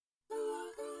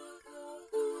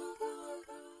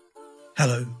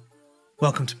Hello,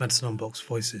 welcome to Medicine on Box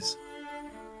Voices.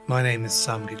 My name is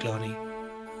Sam Giglani.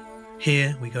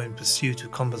 Here we go in pursuit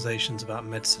of conversations about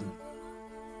medicine,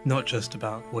 not just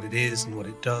about what it is and what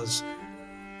it does,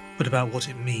 but about what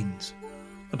it means,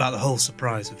 about the whole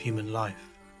surprise of human life,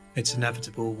 its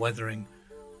inevitable weathering,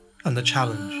 and the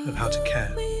challenge of how to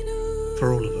care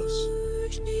for all of us.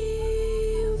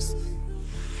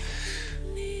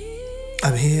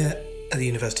 I'm here at the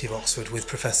University of Oxford with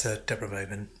Professor Deborah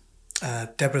Bowman.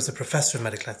 Deborah is a professor of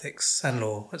medical ethics and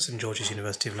law at St George's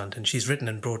University of London. She's written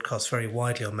and broadcast very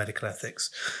widely on medical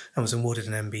ethics and was awarded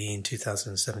an MBE in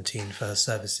 2017 for her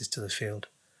services to the field.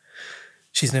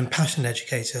 She's an impassioned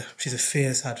educator. She's a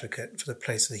fierce advocate for the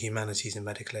place of the humanities in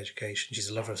medical education. She's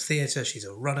a lover of theatre, she's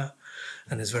a runner,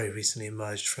 and has very recently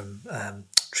emerged from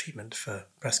treatment for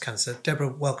breast cancer.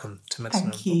 Deborah, welcome to Medicine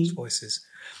on Box Voices.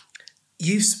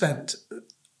 You've spent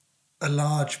a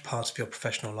large part of your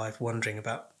professional life wondering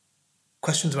about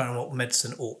questions around what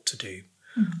medicine ought to do,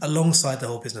 alongside the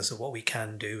whole business of what we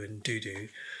can do and do,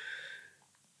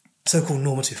 so-called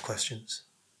normative questions.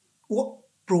 What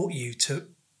brought you to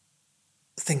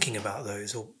thinking about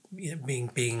those, or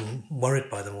being worried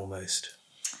by them almost?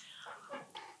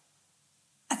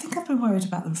 I think I've been worried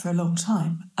about them for a long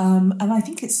time, and I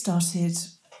think it started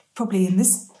probably in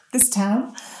this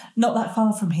town, not that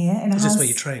far from here. Is this where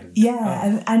you trained?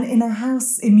 Yeah, and in a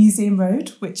house in Museum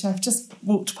Road, which I've just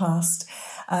walked past.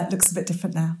 It looks a bit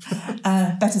different now.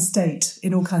 Better state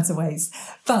in all kinds of ways.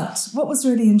 But what was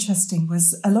really interesting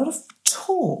was a lot of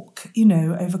talk,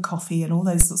 over coffee and all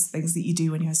those sorts of things that you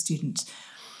do when you're a student,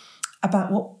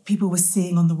 about what people were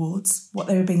seeing on the wards, what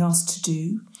they were being asked to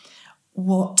do,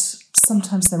 what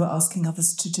sometimes they were asking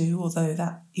others to do, although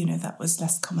that was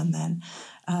less common then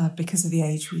because of the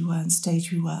age we were and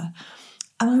stage we were.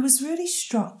 And I was really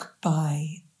struck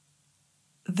by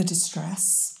the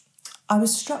distress. I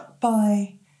was struck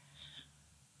by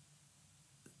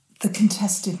the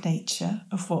contested nature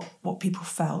of what people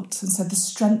felt, and so the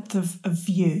strength of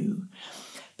view.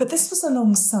 But this was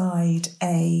alongside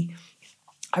a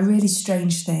really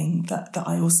strange thing that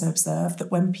I also observed,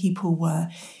 that when people were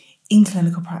in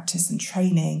clinical practice and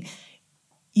training,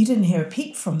 you didn't hear a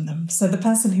peep from them. So the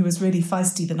person who was really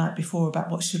feisty the night before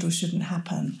about what should or shouldn't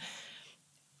happen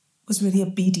was really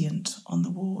obedient on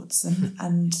the wards,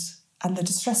 and the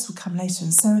distress would come later.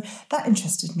 And so that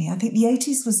interested me. I think the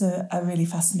 80s was a really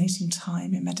fascinating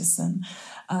time in medicine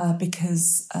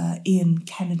because Ian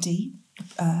Kennedy,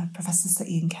 Professor Sir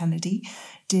Ian Kennedy,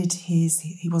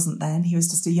 he wasn't then, he was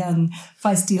just a young,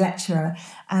 feisty lecturer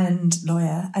and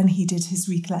lawyer, and he did his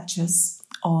Reith lectures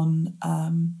on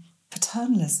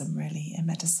paternalism, really, in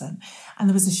medicine. And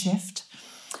there was a shift.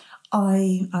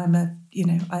 I'm a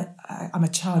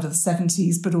child of the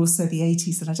 70s, but also the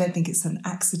 80s, and I don't think it's an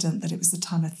accident that it was the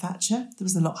time of Thatcher. There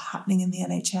was a lot happening in the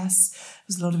NHS. There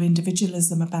was a lot of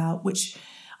individualism about, which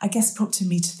I guess prompted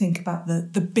me to think about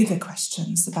the bigger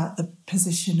questions about the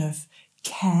position of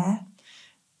care,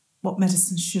 what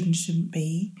medicine should and shouldn't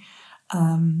be.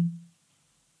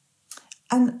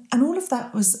 And all of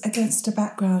that was against a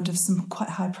background of some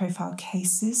quite high-profile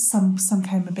cases. Some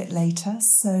came a bit later.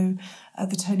 So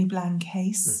the Tony Bland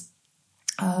case.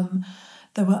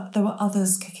 There were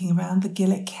others kicking around, the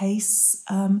Gillett case.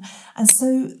 And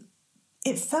so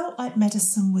it felt like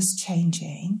medicine was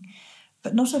changing,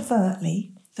 but not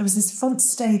overtly. There was this front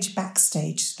stage,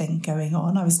 backstage thing going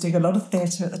on. I was doing a lot of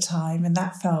theatre at the time, and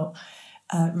that felt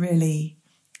really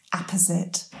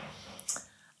apposite.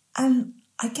 And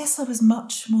I guess I was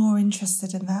much more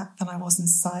interested in that than I was in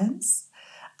science.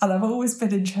 And I've always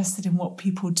been interested in what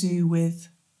people do with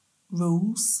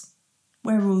rules,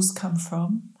 where rules come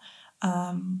from.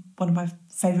 One of my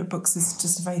favourite books is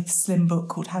just a very slim book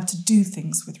called How to Do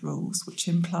Things with Rules, which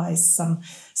implies some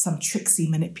tricksy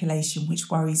manipulation, which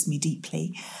worries me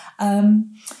deeply.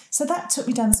 So that took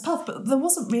me down this path, but there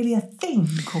wasn't really a thing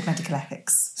called medical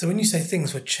ethics. So when you say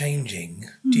things were changing,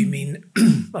 do you mean,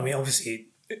 obviously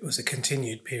it was a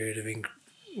continued period of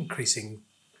increasing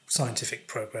scientific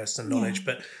progress and knowledge,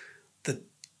 but the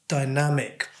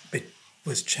dynamic bit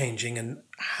was changing, and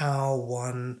how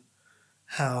one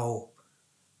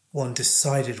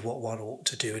decided what one ought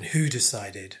to do and who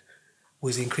decided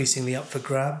was increasingly up for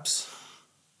grabs?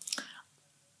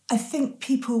 I think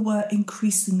people were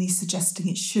increasingly suggesting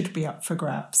it should be up for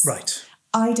grabs. Right.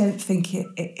 I don't think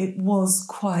it was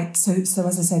quite... So as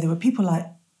I say, there were people like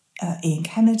Ian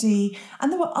Kennedy,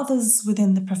 and there were others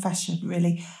within the profession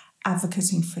really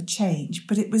advocating for change.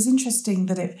 But it was interesting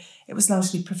that it was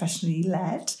largely professionally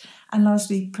led and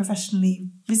largely professionally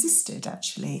resisted,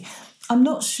 actually. I'm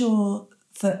not sure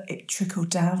that it trickled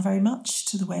down very much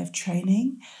to the way of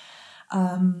training.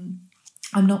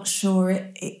 I'm not sure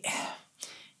I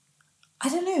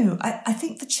don't know. I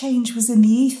think the change was in the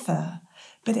ether,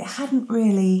 but it hadn't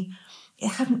really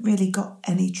got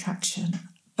any traction.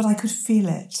 But I could feel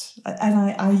it,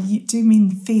 and I do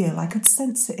mean feel. I could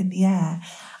sense it in the air,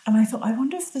 and I thought, I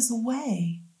wonder if there's a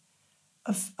way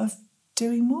of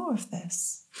doing more of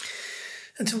this.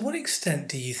 And to what extent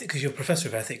do you think, because you're a professor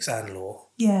of ethics and law,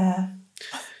 Yeah,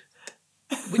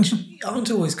 which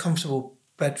aren't always comfortable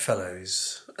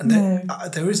bedfellows, and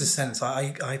there is a sense,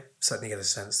 I certainly get a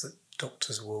sense that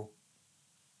doctors will,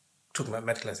 talking about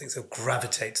medical ethics, they'll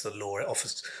gravitate to the law. It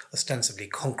offers ostensibly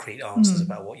concrete answers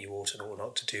about what you ought and ought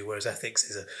not to do, whereas ethics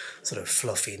is a sort of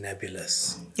fluffy,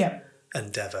 nebulous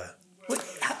endeavour.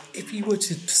 If you were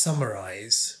to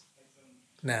summarise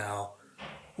now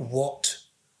what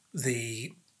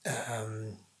the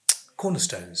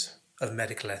cornerstones of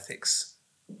medical ethics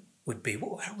would be,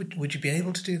 would you be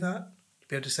able to do that?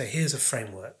 Be able to say, here's a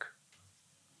framework?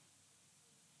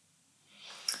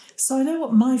 So I know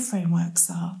what my frameworks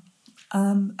are.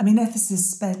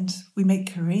 Ethicists we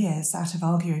make careers out of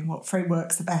arguing what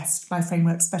frameworks are best. My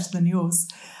framework's better than yours.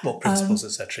 What principles,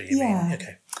 etc. you mean?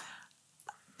 Okay.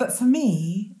 But for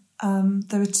me,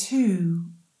 there are two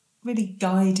really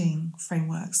guiding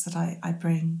frameworks that I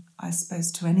bring, I suppose,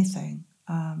 to anything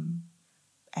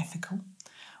ethical.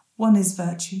 One is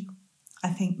virtue. I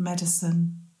think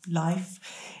medicine, life,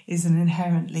 is an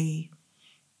inherently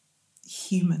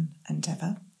human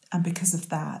endeavour. And because of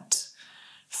that,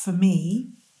 for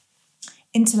me,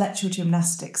 intellectual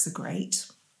gymnastics are great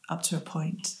up to a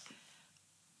point.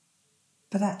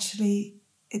 But actually,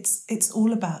 it's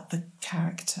all about the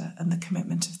character and the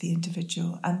commitment of the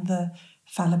individual and the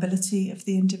fallibility of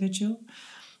the individual.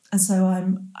 And so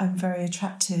I'm very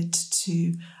attracted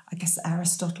to, I guess,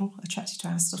 Aristotle. That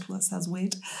sounds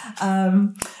weird.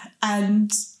 And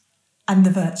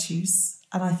the virtues.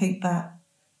 And I think that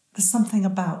there's something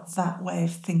about that way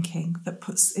of thinking that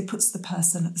puts the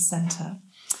person at the centre.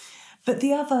 But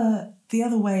the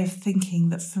other way of thinking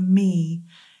that for me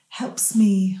helps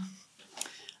me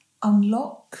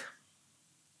unlock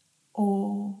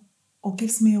or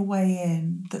gives me a way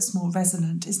in that's more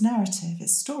resonant is narrative,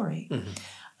 it's story.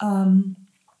 And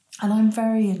I'm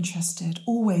very interested,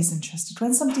 always interested.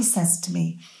 When somebody says to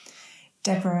me,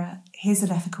 Deborah, here's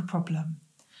an ethical problem,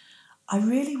 I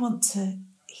really want to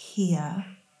hear.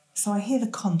 So I hear the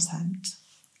content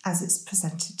as it's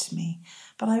presented to me,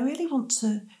 but I really want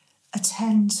to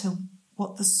attend to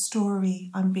what the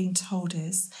story I'm being told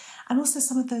is, and also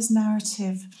some of those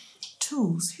narrative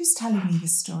tools. Who's telling me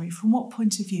this story? From what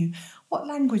point of view? What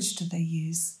language do they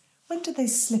use? When do they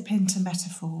slip into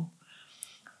metaphor?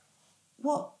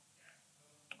 What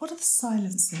are the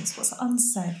silences? What's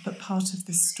unsaid but part of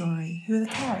this story? Who are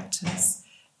the characters?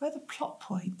 Where are the plot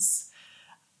points?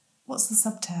 What's the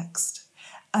subtext?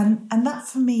 And that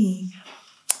for me,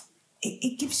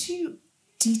 it gives you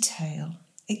detail,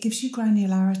 it gives you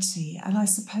granularity. And I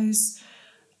suppose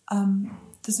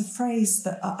there's a phrase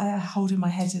that I hold in my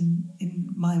head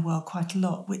in my world quite a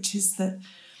lot, which is that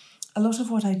a lot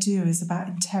of what I do is about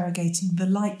interrogating the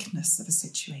likeness of a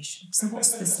situation. So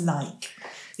what's this like?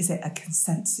 Is it a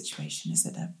consent situation? Is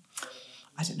it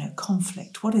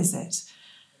conflict? What is it?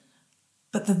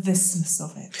 But the thisness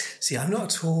of it. See, I'm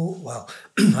not at all, well,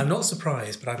 I'm not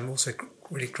surprised, but I'm also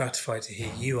really gratified to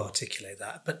hear you articulate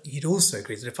that. But you'd also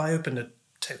agree that if I opened a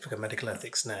textbook of medical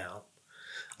ethics now,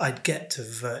 I'd get to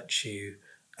virtue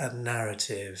and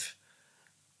narrative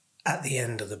at the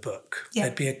end of the book. Yeah.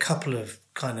 There'd be a couple of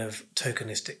kind of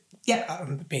tokenistic,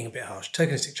 being a bit harsh,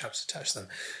 tokenistic chapters attached to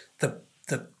them.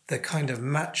 The kind of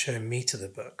macho meat of the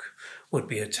book would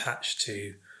be attached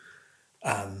to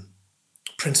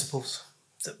principles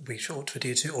that we ought to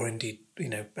adhere to, or indeed,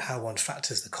 how one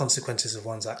factors the consequences of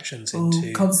one's actions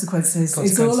into... Consequences.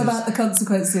 It's all about the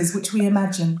consequences, which we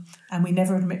imagine, and we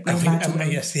never admit we imagine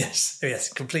them. Yes,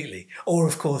 completely. Or,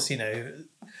 of course,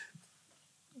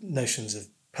 notions of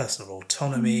personal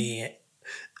autonomy,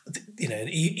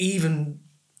 even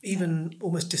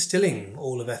almost distilling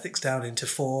all of ethics down into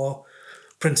 4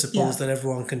 principles that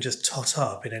everyone can just tot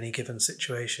up in any given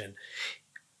situation.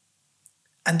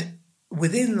 And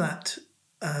within that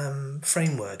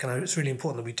framework, and it's really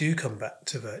important that we do come back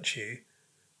to virtue,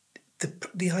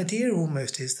 the idea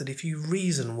almost is that if you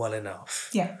reason well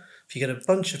enough, if you get a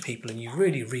bunch of people and you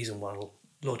really reason well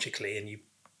logically, and you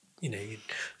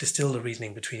distill the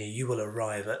reasoning between you will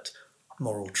arrive at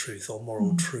moral truth or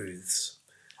moral truths.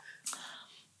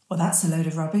 Well, that's a load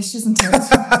of rubbish, isn't it?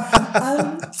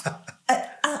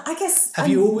 I guess... Have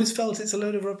you always felt it's a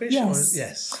load of rubbish? Yes.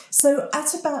 Yes. So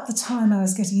at about the time I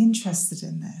was getting interested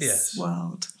in this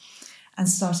world, and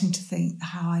starting to think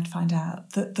how I'd find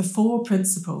out that the 4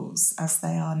 principles, as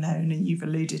they are known, and you've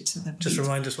alluded to them. Just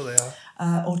remind us what they are.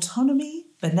 Autonomy,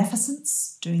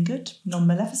 beneficence, doing good,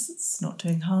 non-maleficence, not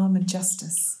doing harm, and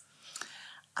justice.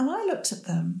 And I looked at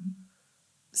them.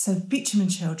 So Beecham and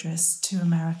Childress, 2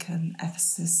 American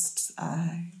ethicists,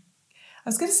 I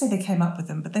was going to say they came up with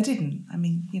them, but they didn't. I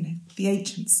mean, the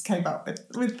ancients came up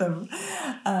with them.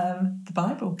 The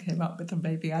Bible came up with them,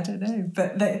 maybe, I don't know.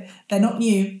 But they're not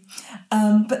new.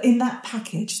 But in that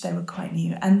package, they were quite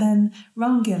new. And then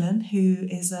Ron Gillen, who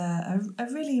is a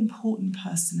really important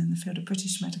person in the field of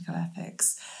British medical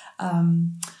ethics,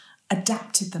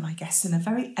 adapted them, I guess, in a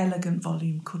very elegant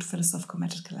volume called Philosophical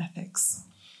Medical Ethics.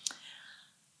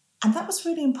 And that was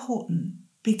really important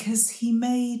because he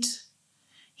made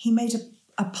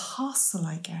a parcel,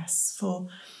 I guess, for,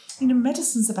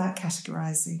 medicine's about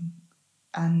categorising.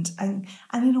 And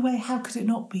in a way, how could it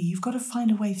not be? You've got to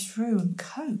find a way through and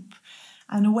cope.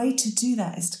 And a way to do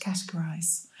that is to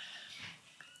categorise.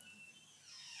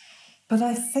 But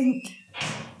I think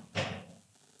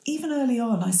even early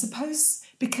on, I suppose,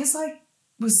 because I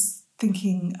was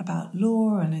thinking about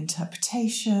law and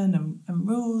interpretation and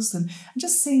rules and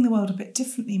just seeing the world a bit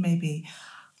differently, maybe,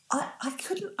 I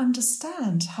couldn't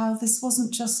understand how this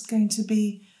wasn't just going to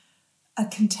be a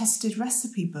contested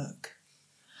recipe book.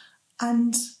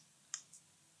 And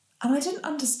I didn't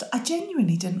understand, I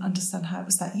genuinely didn't understand how it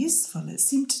was that useful. It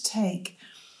seemed to take,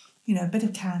 a bit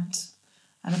of Kant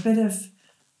and a bit of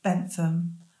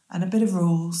Bentham and a bit of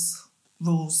rules.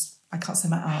 I can't say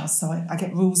my R's, so I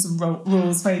get rules and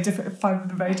rules very difficult, find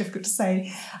them very difficult to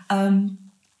say.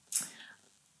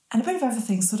 And a bit of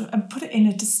everything, and put it in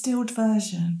a distilled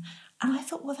version. And I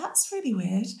thought, well, that's really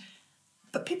weird.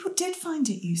 But people did find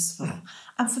it useful.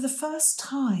 And for the first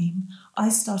time, I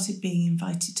started being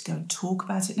invited to go and talk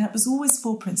about it. Now, it was always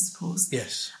 4 principles.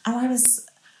 Yes. And I was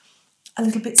a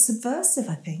little bit subversive,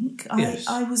 I think. Yes.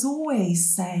 I was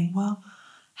always saying, well,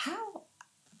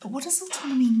 but what does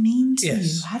autonomy mean to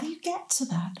you? How do you get to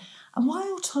that? And why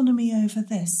autonomy over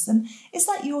this? And is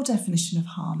that your definition of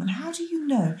harm? And how do you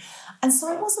know? And so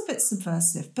I was a bit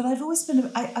subversive, but I've always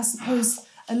been, I suppose,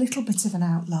 a little bit of an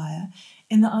outlier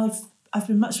in that I've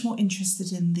been much more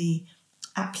interested in the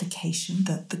application,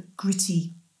 the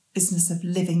gritty business of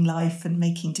living life and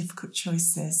making difficult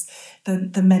choices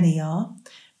than many are.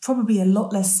 Probably a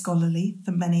lot less scholarly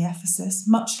than many ethicists,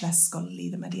 much less scholarly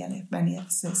than many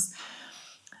ethicists.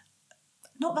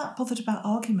 Not that bothered about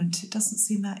argument. It doesn't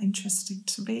seem that interesting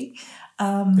to me.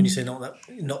 When you say not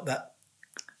that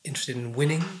interested in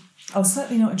winning? Oh,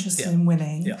 certainly not interested in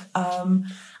winning. Yeah. And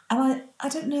I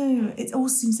don't know. It all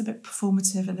seems a bit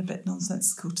performative and a bit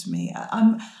nonsensical to me.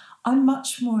 I'm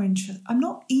much more interested. I'm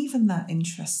not even that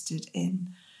interested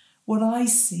in what I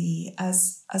see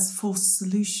as false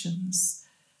solutions.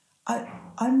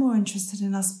 I'm more interested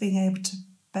in us being able to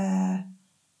bear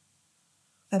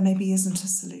there maybe isn't a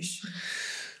solution.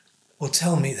 Well,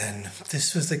 tell me then,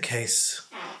 this was the case,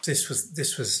 this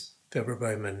was Deborah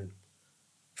Bowman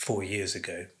 4 years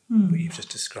ago, what you've just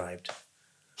described.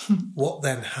 What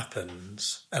then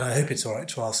happens, and I hope it's all right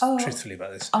to ask truthfully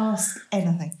about this. Ask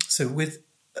anything. So with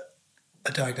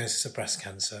a diagnosis of breast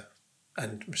cancer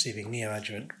and receiving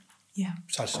neoadjuvant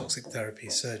cytotoxic therapy,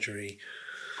 surgery,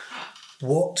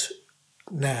 what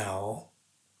now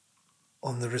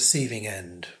on the receiving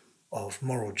end of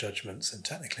moral judgments and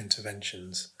technical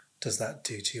interventions does that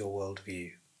do to your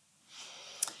worldview?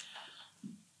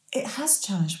 It has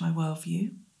challenged my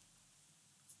worldview.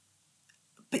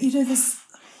 But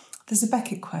there's a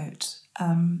Beckett quote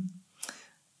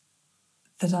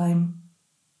that I'm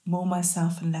more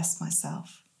myself and less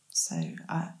myself. So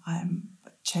I'm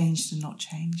changed and not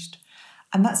changed.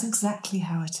 And that's exactly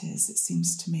how it is, it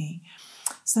seems to me.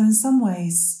 So in some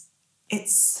ways,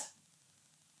 it's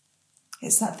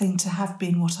that thing to have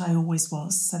been what I always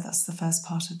was. So that's the first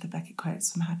part of the Beckett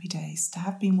quotes from Happy Days. To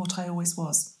have been what I always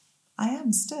was. I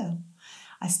am still.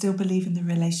 I still believe in the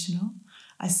relational.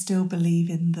 I still believe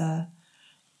in the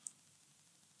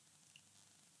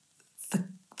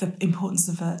importance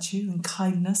of virtue and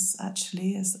kindness,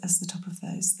 actually, as the top of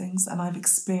those things. And I've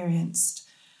experienced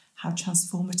how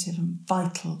transformative and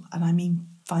vital, and I mean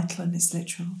vital in its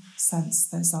literal sense,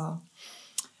 those are.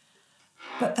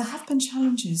 But there have been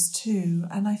challenges too,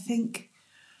 and I think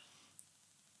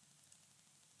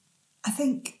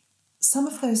some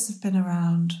of those have been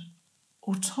around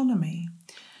autonomy.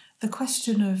 The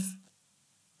question of,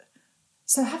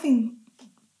 so having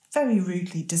very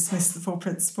rudely dismissed the 4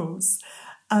 principles,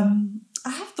 I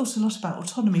have thought a lot about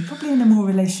autonomy, probably in a more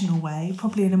relational way,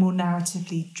 probably in a more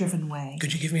narratively driven way.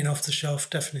 Could you give me an off-the-shelf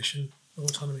definition of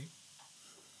autonomy?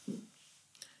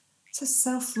 So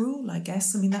self-rule, I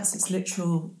guess. I mean, that's its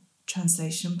literal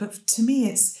translation. But to me,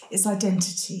 it's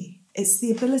identity. It's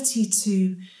the ability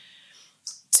to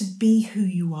be who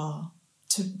you are,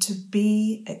 to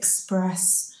be,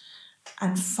 express,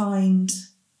 and find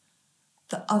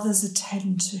that others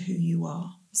attend to who you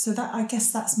are. So that, I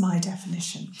guess, that's my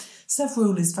definition.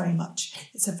 Self-rule is very much,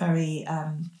 it's a very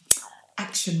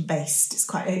action-based,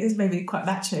 it's maybe quite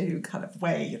macho kind of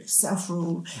way.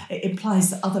 Self-rule, it implies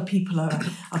that other people are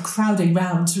crowding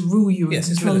round to rule you and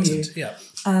control you. Yeah.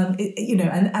 And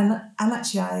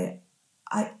actually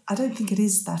I don't think it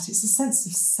is that. It's a sense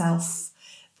of self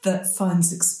that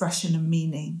finds expression and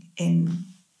meaning in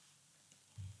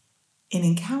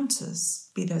encounters,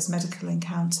 be those medical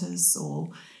encounters or,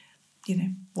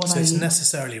 what so I it's eat.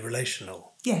 necessarily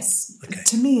relational. Yes. Okay.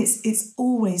 To me, it's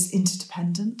always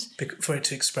interdependent. For it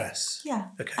to express. Yeah.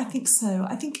 Okay. I think so.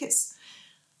 I think it's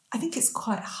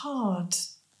quite hard.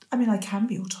 I mean, I can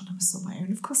be autonomous on my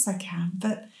own, of course I can,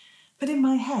 but in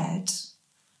my head,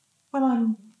 when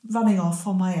I'm running off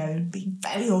on my own, being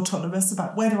very autonomous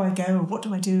about where do I go and what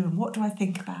do I do and what do I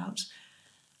think about,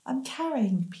 I'm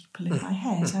carrying people in my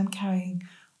head. I'm carrying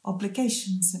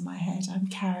obligations in my head. I'm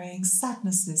carrying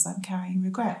sadnesses. I'm carrying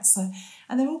regrets.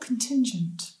 And they're all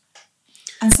contingent.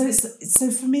 And so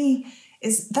for me,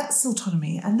 that's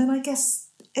autonomy. And then I guess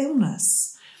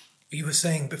illness. You were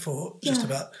saying before just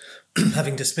about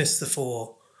having dismissed the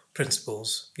 4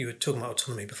 principles. You were talking about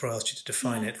autonomy before I asked you to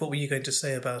define it. What were you going to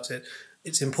say about it?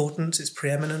 Its importance, its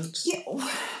preeminence? Yeah.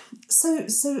 So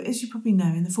as you probably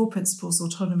know, in the 4 principles,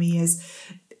 autonomy is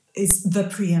the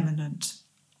preeminent.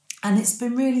 And it's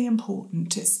been really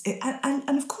important.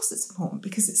 And of course it's important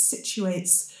because it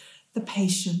situates the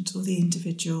patient or the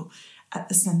individual at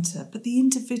the centre. But the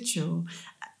individual,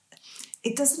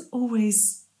 it doesn't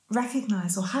always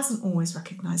recognise, or hasn't always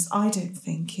recognised, I don't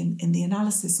think, in the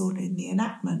analysis or in the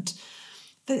enactment,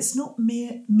 that it's not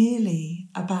merely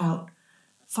about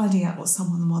finding out what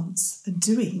someone wants and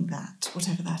doing that,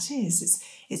 whatever that is.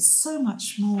 It's so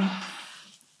much more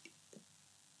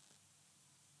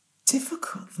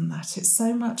difficult than that. It's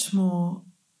so much more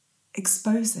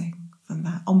exposing than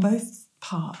that on both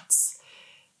parts.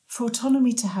 For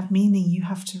autonomy to have meaning, you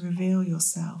have to reveal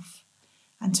yourself.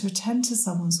 And to attend to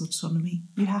someone's autonomy,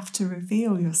 you have to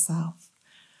reveal yourself.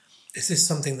 Is this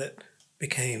something that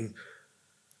became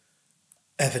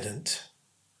evident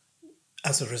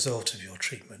as a result of your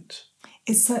treatment?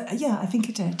 I think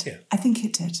it did. Yeah. I think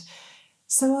it did.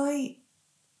 So I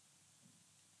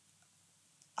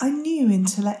knew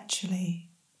intellectually,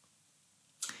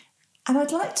 and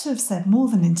I'd like to have said more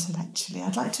than intellectually.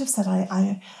 I'd like to have said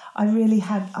I really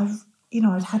had,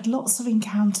 I'd had lots of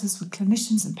encounters with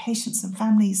clinicians and patients and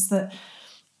families that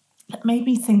made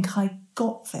me think I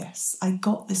got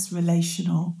this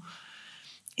relational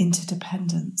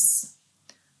interdependence.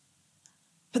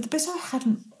 But the bit I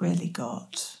hadn't really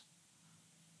got,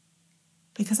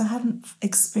 because I hadn't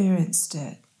experienced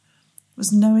it,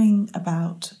 was knowing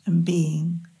about and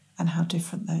being and how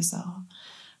different those are,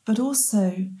 but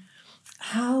also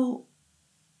how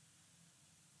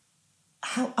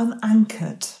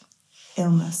unanchored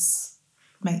illness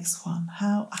makes one.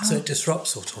 So it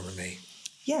disrupts autonomy.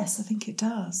 Yes, I think it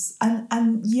does.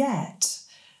 And yet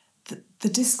the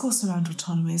discourse around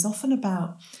autonomy is often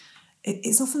about,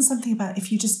 it's often something about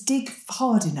if you just dig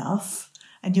hard enough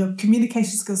and your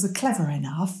communication skills are clever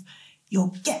enough,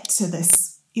 you'll get to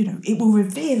this, it will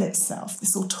reveal itself,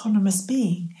 this autonomous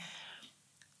being.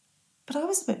 But I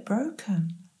was a bit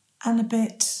broken and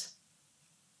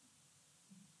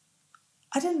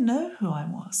I didn't know who I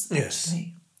was,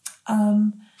 actually. Yes.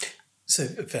 So,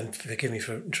 forgive me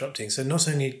for interrupting. So not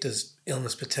only does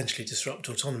illness potentially disrupt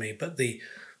autonomy, but the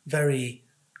very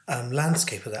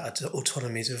landscape of that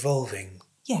autonomy is evolving.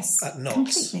 Yes, at knots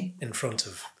completely in front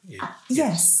of you.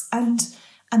 Yes, and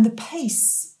the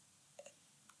pace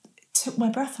took my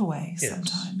breath away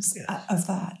sometimes of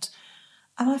that.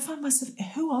 And I found myself,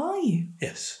 who are you?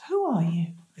 Yes. Who are you?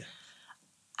 Yeah.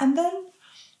 And then,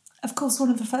 of course, one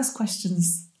of the first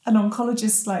questions an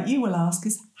oncologist like you will ask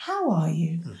is, how are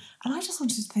you? And I just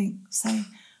wanted to say,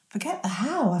 forget the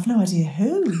how, I've no idea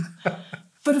who.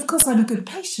 But of course, I'm a good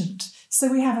patient.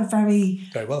 So we have a very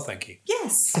well, thank you.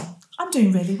 Yes, I'm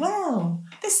doing really well.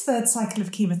 This 3rd cycle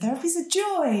of chemotherapy is a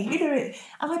joy,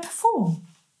 and I perform.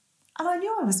 And I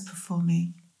knew I was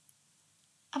performing.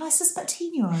 And I suspect he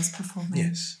knew I was performing.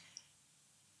 Yes.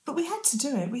 But we had to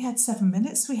do it. We had 7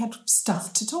 minutes. We had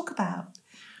stuff to talk about.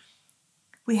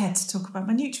 We had to talk about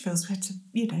my neutrophils. We had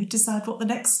to, decide what the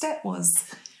next step was.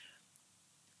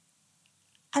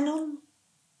 And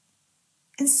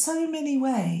in so many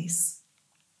ways,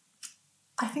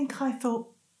 I think I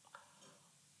felt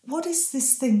what is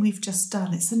this thing we've just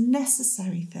done? It's a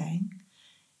necessary thing.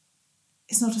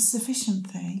 It's not a sufficient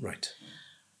thing. Right.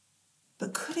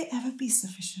 But could it ever be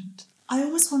sufficient? I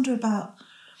always wonder about...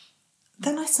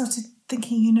 Then I started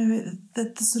thinking, you know,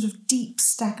 the sort of deep,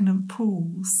 stagnant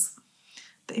pools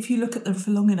that if you look at them for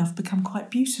long enough become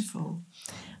quite beautiful.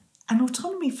 And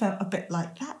autonomy felt a bit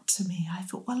like that to me. I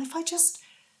thought, well, if I just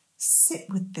sit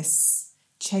with this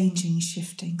changing,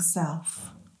 shifting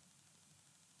self,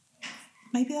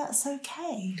 maybe that's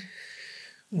okay.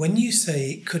 When you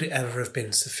say, could it ever have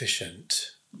been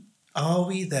sufficient, are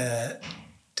we there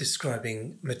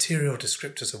describing material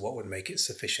descriptors of what would make it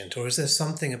sufficient? Or is there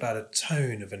something about a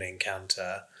tone of an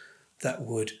encounter that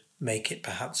would make it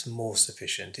perhaps more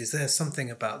sufficient? Is there something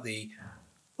about the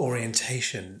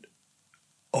orientation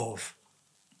of,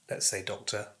 let's say,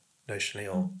 doctor,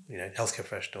 notionally, or healthcare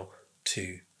professional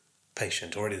to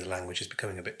patient? Already the language is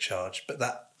becoming a bit charged, but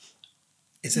that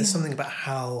is there something about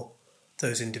how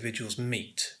those individuals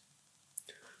meet?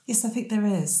 Yes, I think there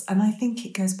is. And I think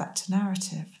it goes back to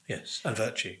narrative. Yes, and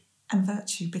virtue. And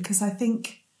virtue, because I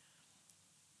think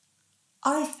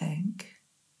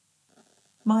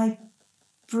my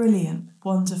brilliant,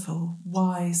 wonderful,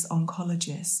 wise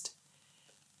oncologist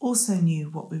also knew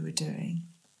what we were doing.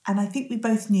 And I think we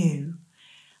both knew.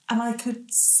 And I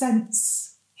could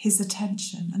sense his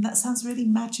attention. And that sounds really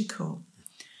magical,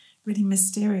 really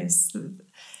mysterious.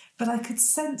 But I could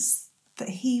sense that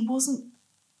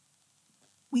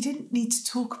we didn't need to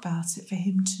talk about it for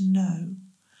him to know.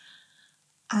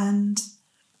 And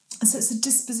so it's a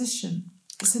disposition.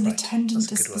 It's an attendant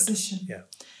disposition. Yeah.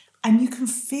 And you can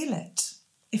feel it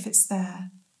if it's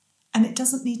there. And it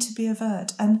doesn't need to be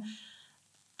overt. And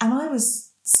I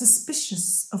was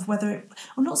suspicious of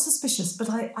not suspicious, but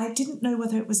I didn't know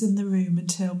whether it was in the room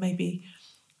until maybe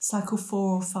cycle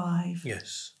 4 or 5.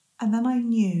 Yes. And then I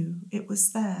knew it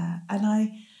was there.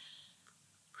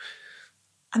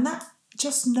 And that,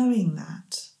 just knowing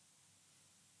that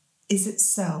is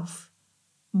itself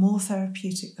more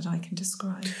therapeutic than I can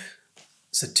describe.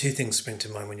 So 2 things spring to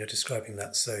mind when you're describing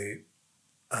that so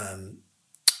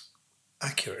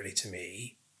accurately to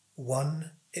me.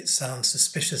 One, it sounds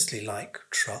suspiciously like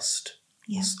trust,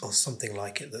 or something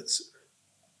like it that's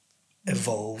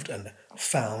evolved and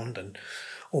found and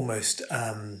almost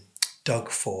dug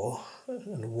for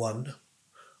and won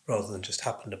rather than just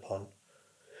happened upon.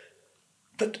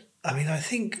 But, I mean, I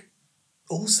think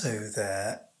also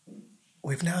there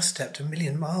we've now stepped a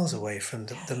million miles away from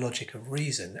the logic of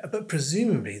reason. But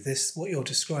presumably what you're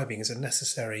describing is a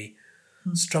necessary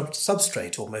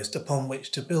substrate almost upon which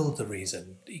to build the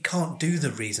reason. You can't do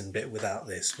the reason bit without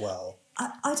this well.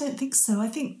 I don't think so. I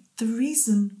think the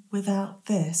reason without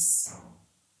this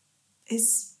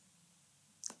is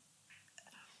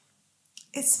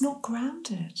it's not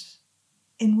grounded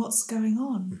in what's going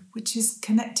on, which is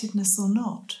connectedness or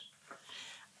not.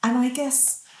 And I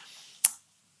guess,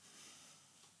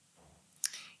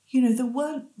 there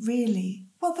weren't really...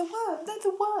 Well, there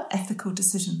were ethical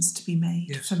decisions to be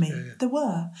made for me. Yeah. There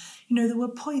were. There were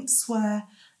points where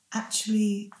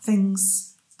actually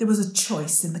there was a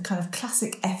choice in the kind of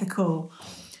classic ethical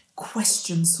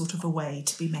question sort of a way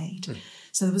to be made.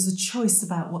 So there was a choice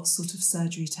about what sort of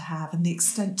surgery to have and the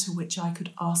extent to which I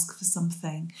could ask for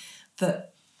something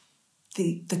that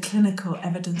the clinical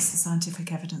evidence, the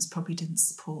scientific evidence probably didn't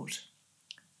support.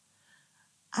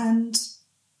 And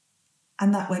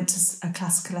that went to a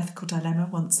classical ethical dilemma,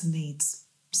 wants and needs.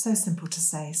 So simple to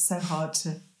say, so hard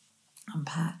to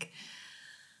unpack.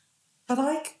 But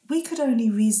we could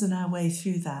only reason our way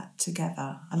through that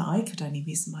together, and I could only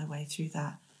reason my way through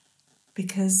that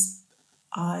because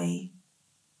I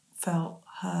felt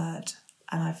heard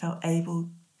and I felt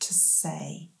able to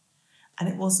say. And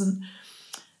it wasn't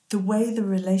the way the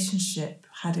relationship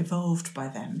had evolved by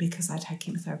then, because I'd had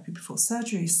chemotherapy before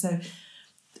surgery. So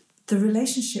the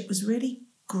relationship was really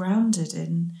grounded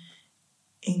in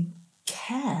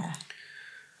care.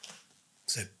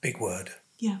 It's a big word.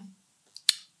 Yeah.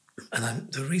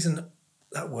 And the reason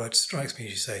that word strikes me,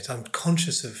 as you say it, I'm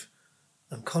conscious of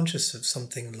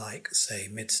something like, say,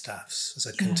 Midstaff's as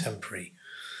a contemporary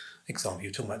example.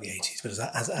 You're talking about the 80s, but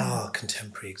as our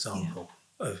contemporary example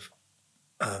of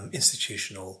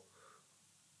institutional,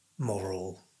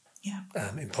 moral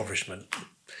impoverishment.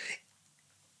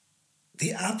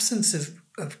 The absence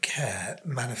of care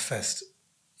manifest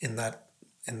in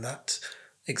that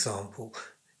example.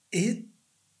 It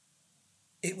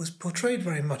was portrayed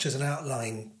very much as an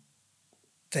outlying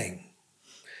thing.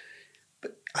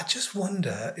 But I just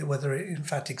wonder whether it in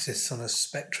fact exists on a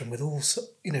spectrum with also,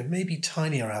 maybe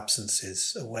tinier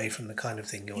absences away from the kind of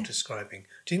thing you're describing.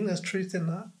 Do you think there's truth in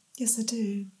that? Yes, I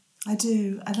do.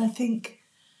 And I think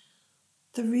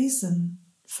the reason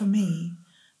for me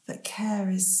that care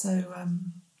is so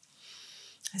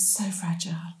it's so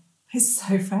fragile. It's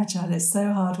so fragile. It's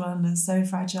so hard won and so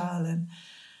fragile,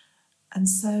 and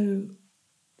so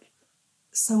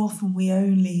often we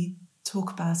only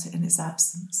talk about it in its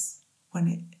absence, when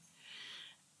it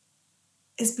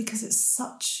is because it's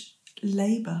such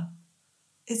labour.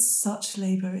 It's such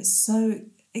labour. It's so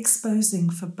exposing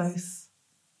for both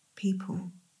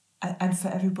people and for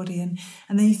everybody. And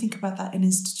then you think about that in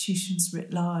institutions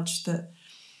writ large, that,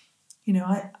 you know,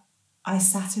 I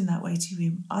sat in that waiting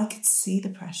room. I could see the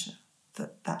pressure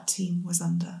that team was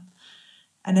under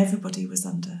and everybody was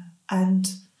under.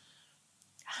 And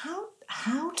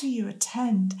how do you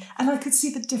attend? And I could see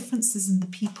the differences in the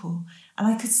people, and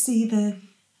I could see the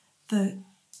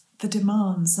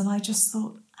demands, and I just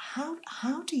thought,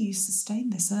 how do you sustain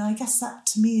this? And I guess that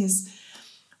to me is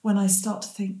when I start to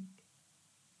think,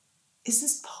 is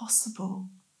this possible?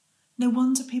 No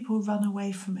wonder people run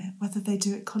away from it, whether they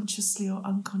do it consciously or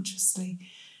unconsciously.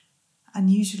 And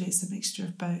usually it's a mixture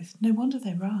of both. No wonder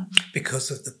they run.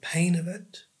 Because of the pain of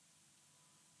it?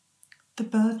 The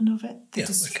burden of it. Okay.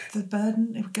 The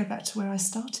burden, it would go back to where I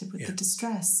started with the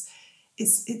distress.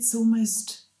 It's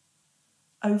almost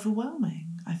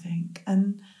overwhelming, I think.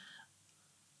 And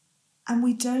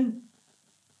we don't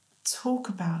talk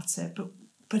about it,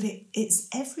 but it's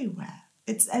everywhere.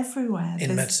 It's everywhere.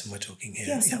 In medicine we're talking here.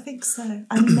 Yes, I think so.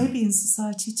 And maybe in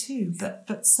society too,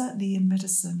 but certainly in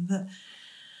medicine, that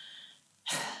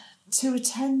to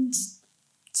attend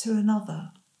to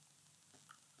another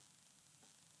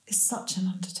is such an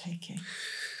undertaking.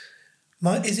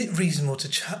 Is it reasonable to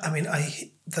chat? I mean,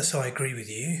 so I agree with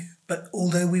you, but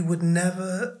although we would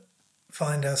never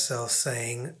find ourselves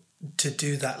saying to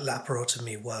do that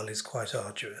laparotomy well is quite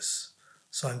arduous,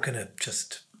 so I'm going to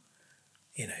just,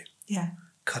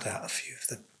 cut out a few of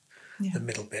the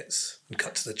middle bits and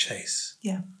cut to the chase.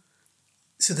 Yeah.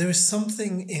 So there is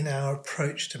something in our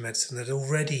approach to medicine that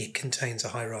already contains a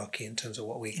hierarchy in terms of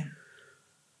what we...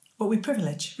 What we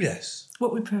privilege. Yes.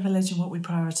 What we privilege and what we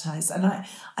prioritise. And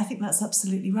I think that's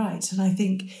absolutely right. And I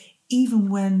think even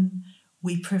when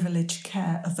we privilege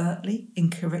care overtly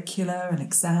in curricula and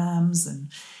exams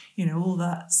and, all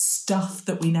that stuff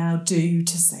that we now do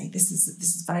to say this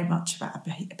is very much about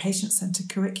a patient-centred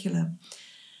curriculum,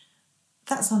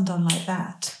 that's undone like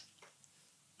that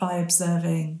by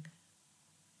observing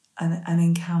an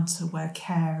encounter where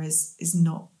care is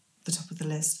not the top of the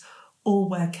list, or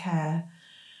where care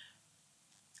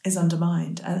is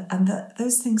undermined, and that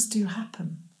those things do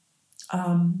happen,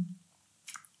 and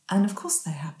of course they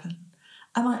happen,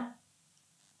 and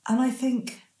I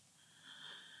think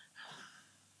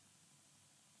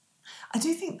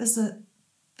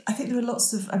there are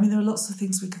lots of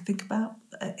things we could think about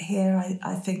here.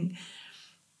 I think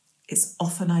it's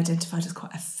often identified as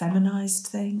quite a feminised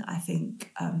thing. I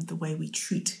think the way we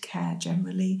treat care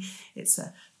generally, it's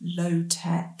a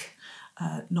low-tech,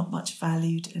 not much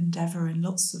valued endeavour in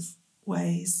lots of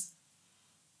ways.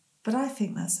 But I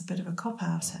think that's a bit of a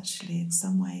cop-out, actually, in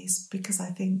some ways, because I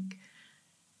think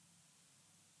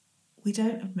we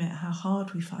don't admit how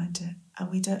hard we find it, and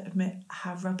we don't admit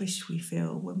how rubbish we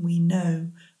feel when we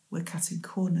know we're cutting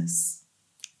corners.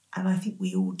 And I think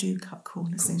we all do cut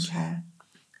corners in care.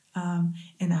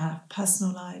 In our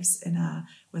personal lives,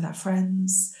 with our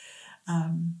friends,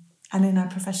 and in our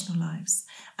professional lives.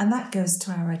 And that goes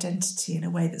to our identity in a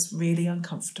way that's really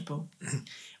uncomfortable.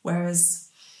 Whereas,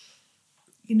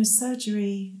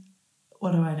 surgery,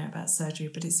 what do I know about surgery?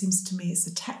 But it seems to me it's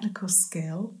a technical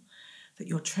skill that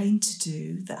you're trained to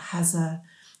do that has a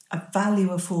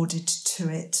value afforded to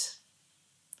it,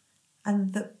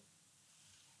 and that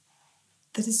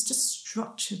is just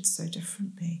structured so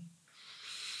differently.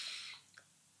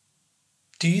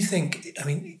 Do you think,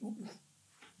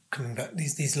 coming back,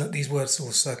 these words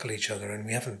all circle each other, and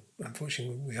we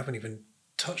haven't even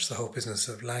touched the whole business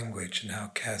of language and how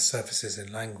care surfaces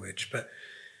in language. But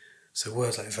so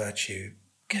words like virtue,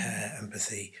 care,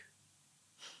 empathy,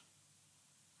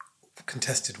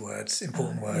 contested words,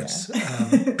 important words. Yeah.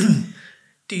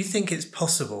 Do you think it's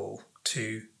possible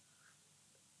to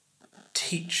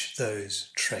teach those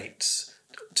traits,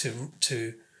 to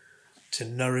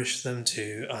nourish them,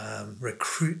 to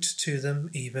recruit to them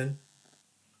even?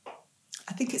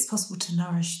 I think it's possible to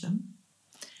nourish them.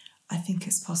 I think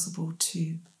it's possible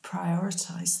to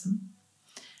prioritise them.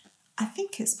 I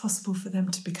think it's possible for them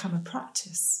to become a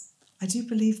practice. I do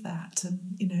believe that.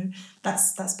 And,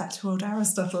 that's back to old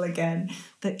Aristotle again,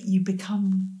 that you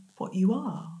become what you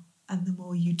are. And the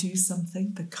more you do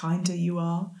something, the kinder you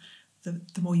are.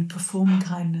 The more you perform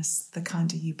kindness, the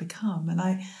kinder you become. And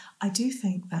I do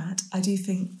think that. I do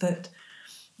think that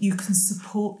you can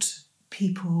support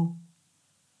people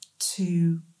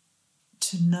to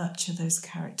nurture those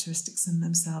characteristics in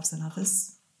themselves and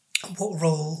others. What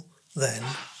role, then,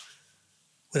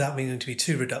 without meaning to be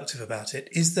too reductive about it,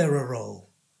 is there a role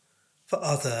for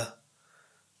other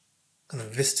kind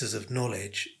of vistas of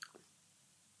knowledge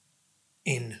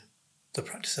in the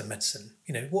practice of medicine?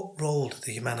 You know, what role do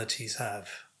the humanities have?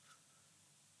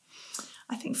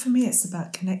 I think for me it's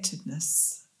about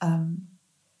connectedness.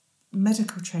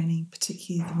 Medical training,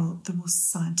 particularly the more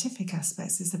scientific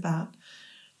aspects, is about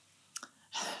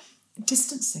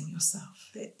distancing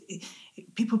yourself.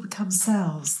 People become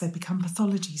cells, they become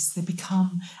pathologies, they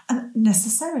become, and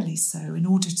necessarily so in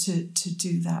order to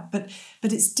do that. But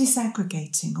it's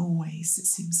disaggregating always, it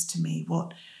seems to me,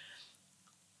 what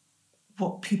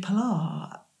people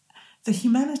are. The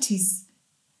humanities,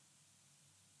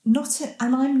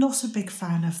 and I'm not a big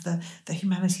fan of the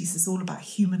humanities is all about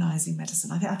humanising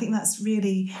medicine. I think that's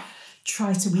really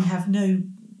trite, and we have no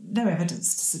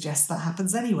evidence to suggest that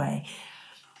happens anyway.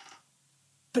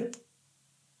 But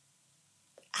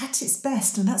at its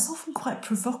best, and that's often quite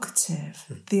provocative,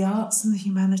 the arts and the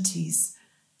humanities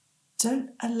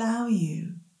don't allow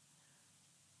you.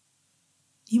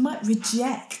 You might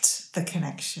reject the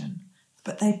connection,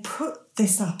 but they put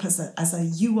this up as a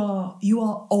you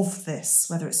are of this,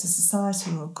 whether it's a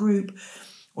society or a group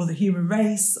or the human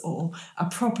race or a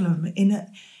problem in it,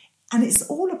 and it's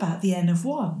all about the N of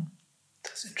one.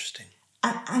 That's interesting.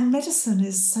 And medicine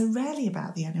is so rarely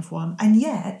about the N of one, and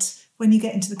yet when you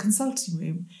get into the consulting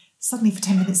room, suddenly for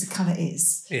 10 minutes it kind of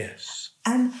is. Yes.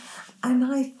 And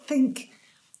I think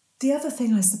the other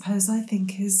thing I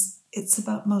think is it's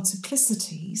about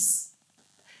multiplicities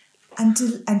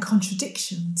and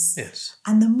contradictions. Yes.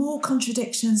 And the more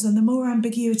contradictions and the more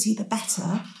ambiguity, the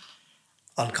better.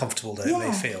 Uncomfortable though it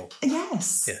may feel.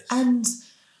 Yes. Yes.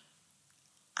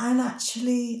 And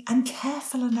actually, and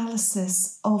careful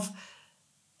analysis of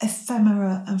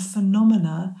ephemera and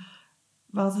phenomena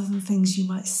rather than things you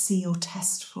might see or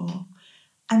test for.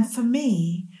 And for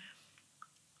me,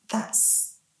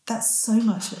 that's so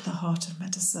much at the heart of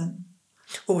medicine.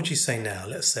 What would you say now?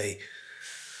 Let's say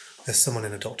there's someone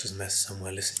in a doctor's mess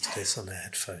somewhere listening to this on their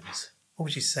headphones. What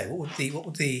would you say? What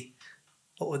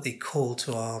would the call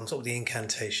to arms, what would the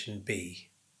incantation be?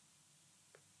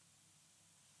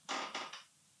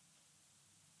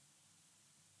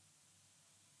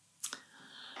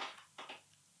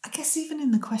 I guess even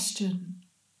in the question,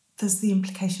 there's the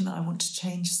implication that I want to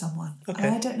change someone. Okay.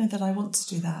 And I don't know that I want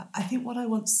to do that. I think what I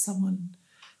want someone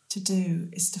to do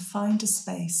is to find a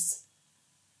space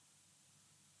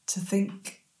to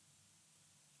think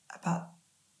about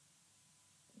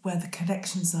where the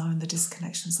connections are and the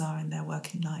disconnections are in their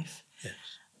working life. Yes.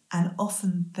 And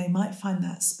often they might find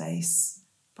that space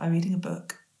by reading a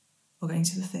book or going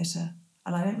to the theatre.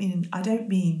 And I don't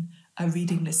mean a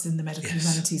reading list in the medical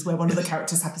humanities where one of the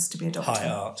characters happens to be a doctor. High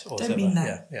art or Don't mean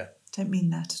that. Yeah. Don't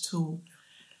mean that at all.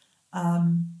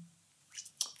 And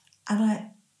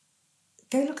I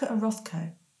go look at a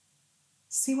Rothko,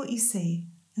 see what you see,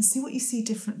 and see what you see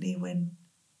differently when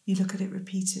you look at it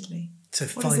repeatedly. So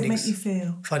what does it make you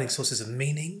feel? Finding sources of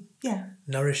meaning. Yeah.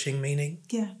 Nourishing meaning.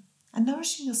 Yeah. And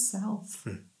nourishing yourself.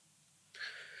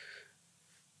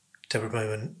 Deborah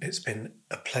Bowman, it's been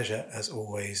a pleasure as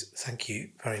always. Thank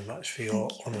you very much for your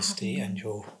honesty and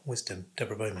your wisdom.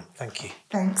 Deborah Bowman, thank you.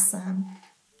 Thanks, Sam.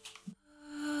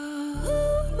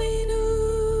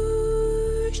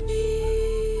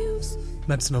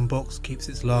 Medicine on Box keeps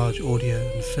its large audio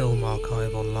and film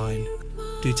archive online.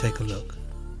 Do take a look.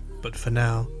 But for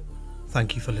now,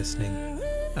 thank you for listening,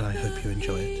 and I hope you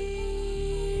enjoy it.